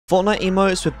Fortnite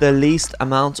emotes with the least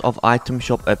amount of item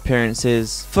shop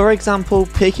appearances. For example,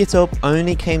 Pick It Up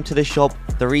only came to the shop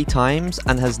 3 times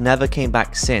and has never came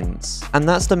back since. And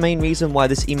that's the main reason why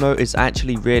this emote is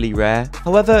actually really rare.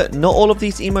 However, not all of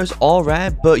these emotes are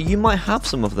rare, but you might have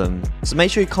some of them. So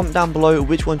make sure you comment down below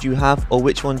which ones you have or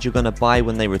which ones you're gonna buy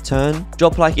when they return.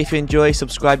 Drop a like if you enjoy,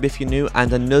 subscribe if you're new,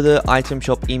 and another item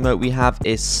shop emote we have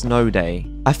is Snow Day.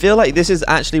 I feel like this is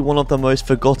actually one of the most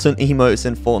forgotten emotes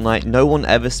in Fortnite. No one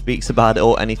ever speaks about it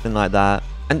or anything like that.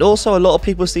 And also, a lot of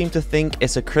people seem to think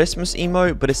it's a Christmas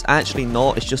emote, but it's actually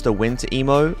not. It's just a winter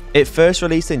emote. It first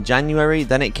released in January,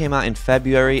 then it came out in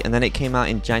February, and then it came out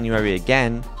in January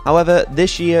again. However,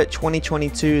 this year,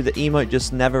 2022, the emote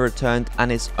just never returned, and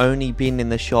it's only been in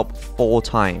the shop 4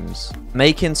 times,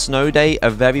 making Snow Day a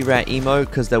very rare emote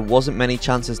because there wasn't many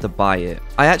chances to buy it.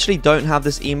 I actually don't have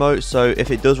this emote, so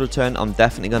if it does return, I'm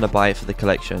definitely going to buy it for the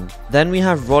collection. Then we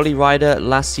have Rolly Rider,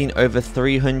 last seen over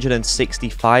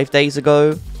 365 days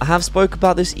ago. I have spoke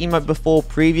about this emote before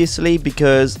previously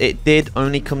because it did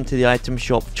only come to the item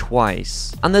shop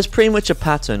twice. And there's pretty much a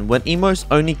pattern. When emotes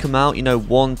only come out,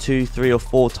 1, 2, 3 or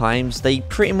 4 times, they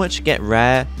pretty much get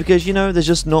rare because there's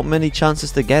just not many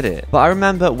chances to get it. But I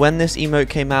remember when this emote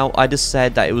came out, I just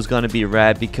said that it was going to be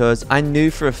rare because I knew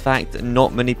for a fact that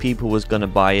not many people was going to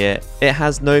buy it. It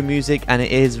has no music and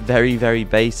it is very, very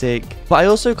basic. But I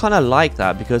also kind of like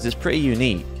that because it's pretty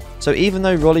unique. So even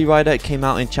though Rolly Rider came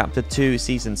out in Chapter 2,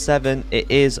 Season 7,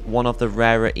 it is one of the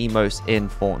rarer emotes in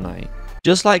Fortnite.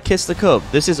 Just like Kiss the Cup,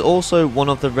 this is also one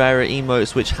of the rarer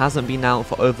emotes which hasn't been out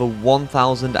for over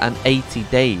 1080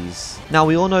 days. Now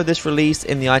we all know this released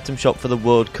in the item shop for the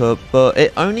World Cup, but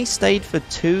it only stayed for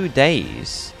 2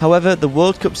 days. However, the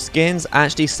World Cup skins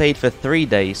actually stayed for 3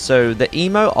 days, so the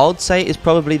emote I'd say is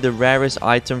probably the rarest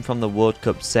item from the World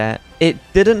Cup set. It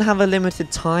didn't have a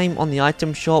limited time on the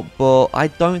item shop, but I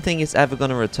don't think it's ever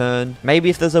going to return. Maybe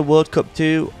if there's a World Cup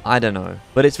 2, I don't know.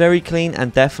 But it's very clean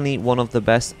and definitely one of the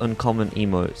best uncommon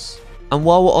emotes. And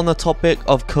while we're on the topic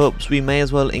of cups, we may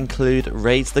as well include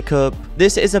Raise the Cup.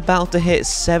 This is about to hit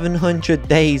 700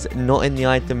 days not in the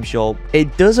item shop.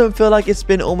 It doesn't feel like it's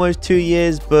been almost 2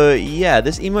 years, but yeah,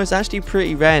 this emote is actually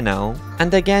pretty rare now.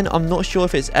 And again, I'm not sure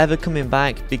if it's ever coming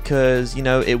back because,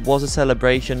 it was a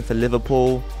celebration for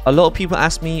Liverpool. A lot of people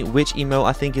ask me which emote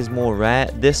I think is more rare,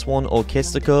 this one or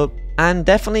Kiss the Cup. And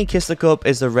definitely Kiss the Cup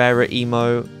is the rarer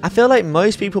emote. I feel like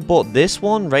most people bought this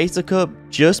one, Raise the Cup,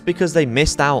 just because they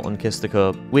missed out on Kiss the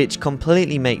Cup, which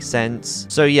completely makes sense.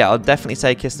 So yeah, I'll definitely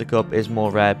say Kiss the Cup is more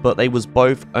rare, but they was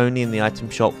both only in the item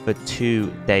shop for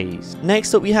 2 days.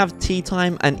 Next up we have Tea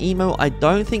Time, an emote I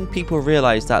don't think people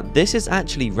realize that this is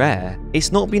actually rare.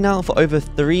 It's not been out for over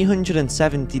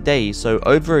 370 days, so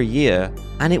over a year,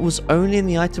 and it was only in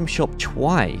the item shop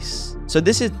twice. So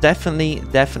this is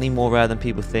definitely more rare than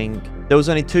people think. There was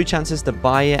only 2 chances to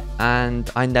buy it, and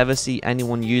I never see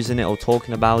anyone using it or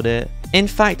talking about it. In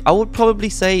fact, I would probably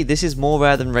say this is more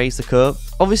rare than Raise the Cup.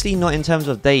 Obviously not in terms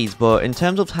of days, but in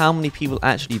terms of how many people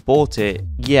actually bought it,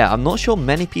 yeah, I'm not sure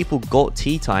many people got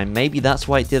Tea Time. Maybe that's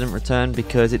why it didn't return,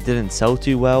 because it didn't sell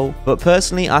too well. But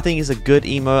personally, I think it's a good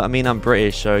emote. I mean, I'm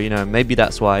British, so maybe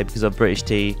that's why, because of British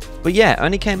tea. But yeah,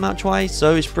 only came out twice,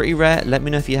 so it's pretty rare. Let me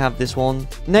know if you have this one.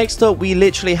 Next up, we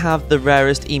literally have the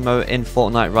rarest emote in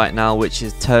Fortnite right now, which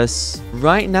is Tuss.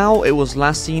 Right now, it was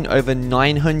last seen over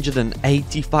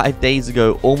 985 days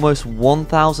ago, almost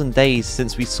 1000 days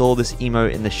since we saw this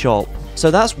emote in the shop.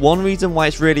 So that's one reason why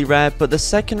it's really rare, but the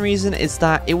second reason is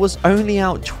that it was only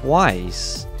out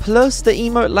twice. Plus, the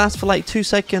emote lasts for like 2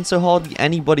 seconds, so hardly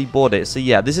anybody bought it. So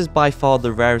yeah, this is by far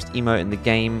the rarest emote in the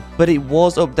game, but it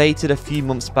was updated a few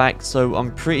months back, so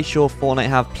I'm pretty sure Fortnite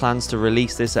have plans to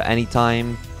release this at any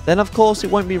time. Then of course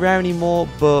it won't be rare anymore,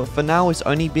 but for now it's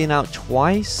only been out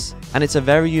twice, and it's a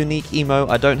very unique emote.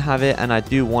 I don't have it and I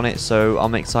do want it, so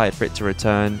I'm excited for it to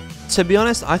return. To be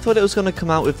honest, I thought it was going to come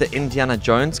out with the Indiana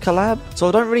Jones collab, so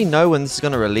I don't really know when this is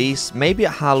going to release. Maybe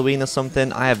at Halloween or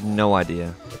something, I have no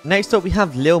idea. Next up we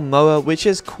have Lil Moa, which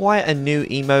is quite a new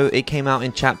emote. It came out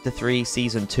in Chapter 3,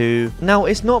 Season 2. Now,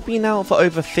 it's not been out for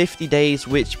over 50 days,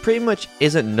 which pretty much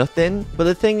isn't nothing. But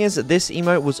the thing is, this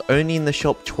emote was only in the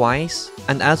shop twice.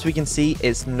 And as we can see,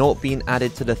 it's not been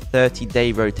added to the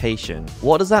 30-day rotation.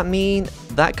 What does that mean?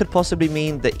 That could possibly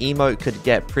mean the emote could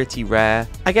get pretty rare.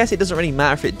 I guess it doesn't really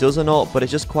matter if it does or not, but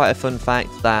it's just quite a fun fact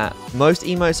that Most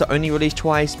emotes that only release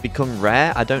twice become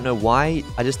rare. I don't know why.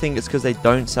 I just think it's because they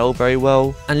don't sell very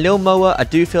well. And Lil Moa, I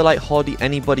do feel like hardly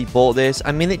anybody bought this.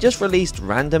 I mean, it just released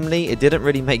randomly. It didn't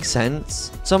really make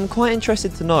sense. So I'm quite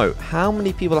interested to know how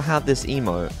many people have this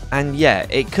emote. And yeah,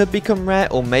 it could become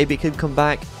rare or maybe it could come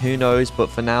back. Who knows? But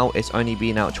for now, it's only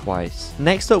been out twice.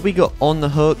 Next up, we got On The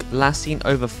Hook, last seen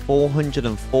over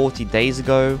 440 days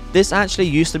ago. This actually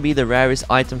used to be the rarest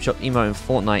item shop emote in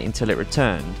Fortnite until it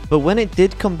returned. But when it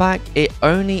did come back, it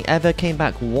only ever came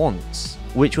back once,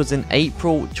 which was in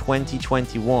April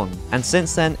 2021, and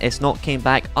since then it's not came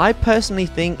back. I personally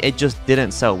think it just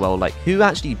didn't sell well. Like, who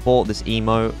actually bought this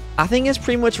emote? I think it's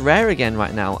pretty much rare again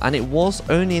right now, and it was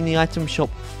only in the item shop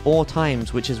 4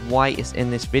 times, which is why it's in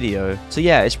this video. So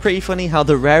yeah, it's pretty funny how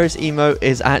the rarest emote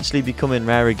is actually becoming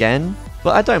rare again.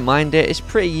 But I don't mind it. It's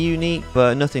pretty unique,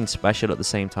 but nothing special at the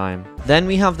same time. Then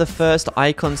we have the first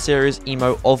icon series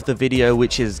emote of the video,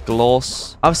 which is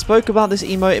Gloss. I've spoke about this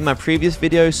emote in my previous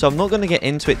video, so I'm not going to get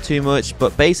into it too much,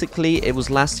 but basically it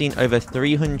was last seen over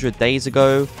 300 days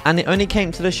ago, and it only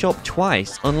came to the shop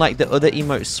twice, unlike the other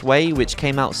emote Sway, which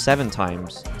came out 7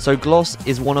 times. So Gloss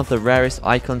is one of the rarest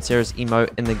icon series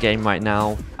emote in the game right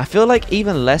now. I feel like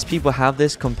even less people have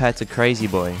this compared to Crazy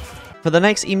Boy. For the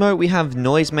next emote, we have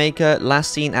Noisemaker,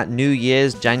 last seen at New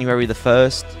Year's, January the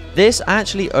 1st. This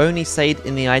actually only stayed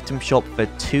in the item shop for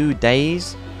 2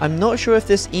 days. I'm not sure if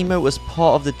this emote was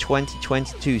part of the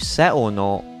 2022 set or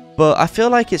not, but I feel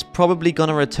like it's probably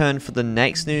gonna return for the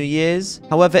next New Year's.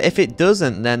 However, if it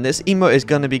doesn't, then this emote is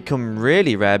gonna become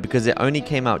really rare because it only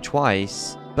came out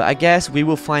twice. But I guess we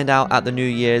will find out at the New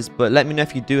Year's, but let me know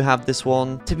if you do have this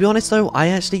one. To be honest though, I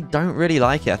actually don't really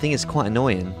like it. I think it's quite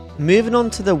annoying. Moving on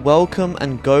to the Welcome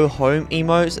and Go Home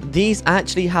emotes, these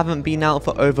actually haven't been out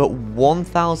for over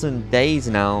 1,000 days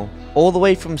now. All the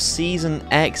way from Season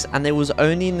X, and it was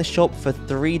only in the shop for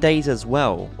 3 days as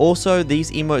well. Also,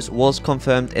 these emotes was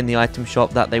confirmed in the item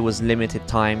shop that they was limited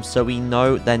time, so we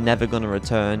know they're never gonna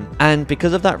return. And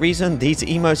because of that reason, these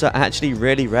emotes are actually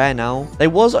really rare now. They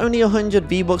was only 100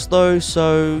 V-Bucks though,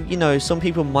 so you know, some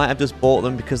people might have just bought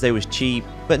them because they was cheap.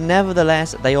 But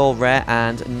nevertheless, they are rare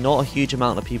and not a huge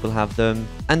amount of people have them.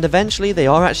 And eventually, they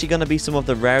are actually gonna be some of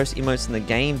the rarest emotes in the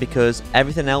game because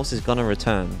everything else is gonna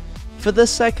return. For the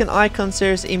second icon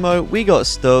series emote, we got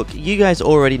Stuck. You guys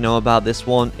already know about this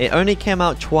one. It only came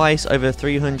out twice over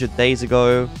 300 days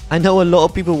ago. I know a lot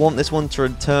of people want this one to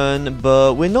return,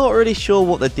 but we're not really sure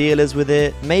what the deal is with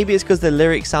it. Maybe it's because the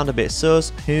lyrics sound a bit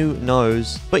sus, who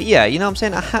knows. But yeah, you know what I'm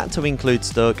saying? I had to include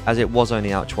Stuck as it was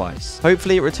only out twice.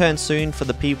 Hopefully it returns soon for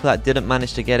the people that didn't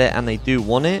manage to get it and they do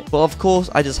want it. But of course,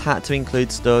 I just had to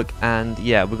include Stuck, and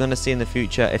yeah, we're going to see in the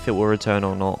future if it will return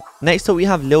or not. Next up, we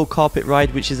have Lil Carpet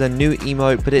Ride, which is a new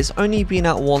emote, but it's only been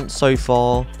out once so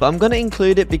far. But I'm going to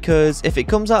include it because if it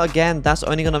comes out again, that's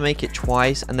only going to make it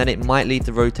twice, and then it might lead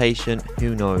to rotation,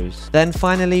 who knows. Then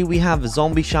finally, we have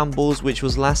Zombie Shambles, which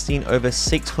was last seen over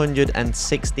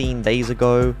 616 days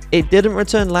ago. It didn't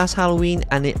return last Halloween,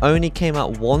 and it only came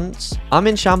out once. I'm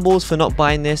in shambles for not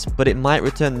buying this, but it might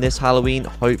return this Halloween.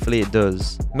 Hopefully it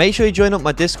does. Make sure you join up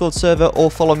my Discord server or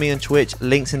follow me on Twitch,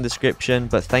 links in description,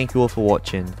 but thank you all for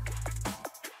watching.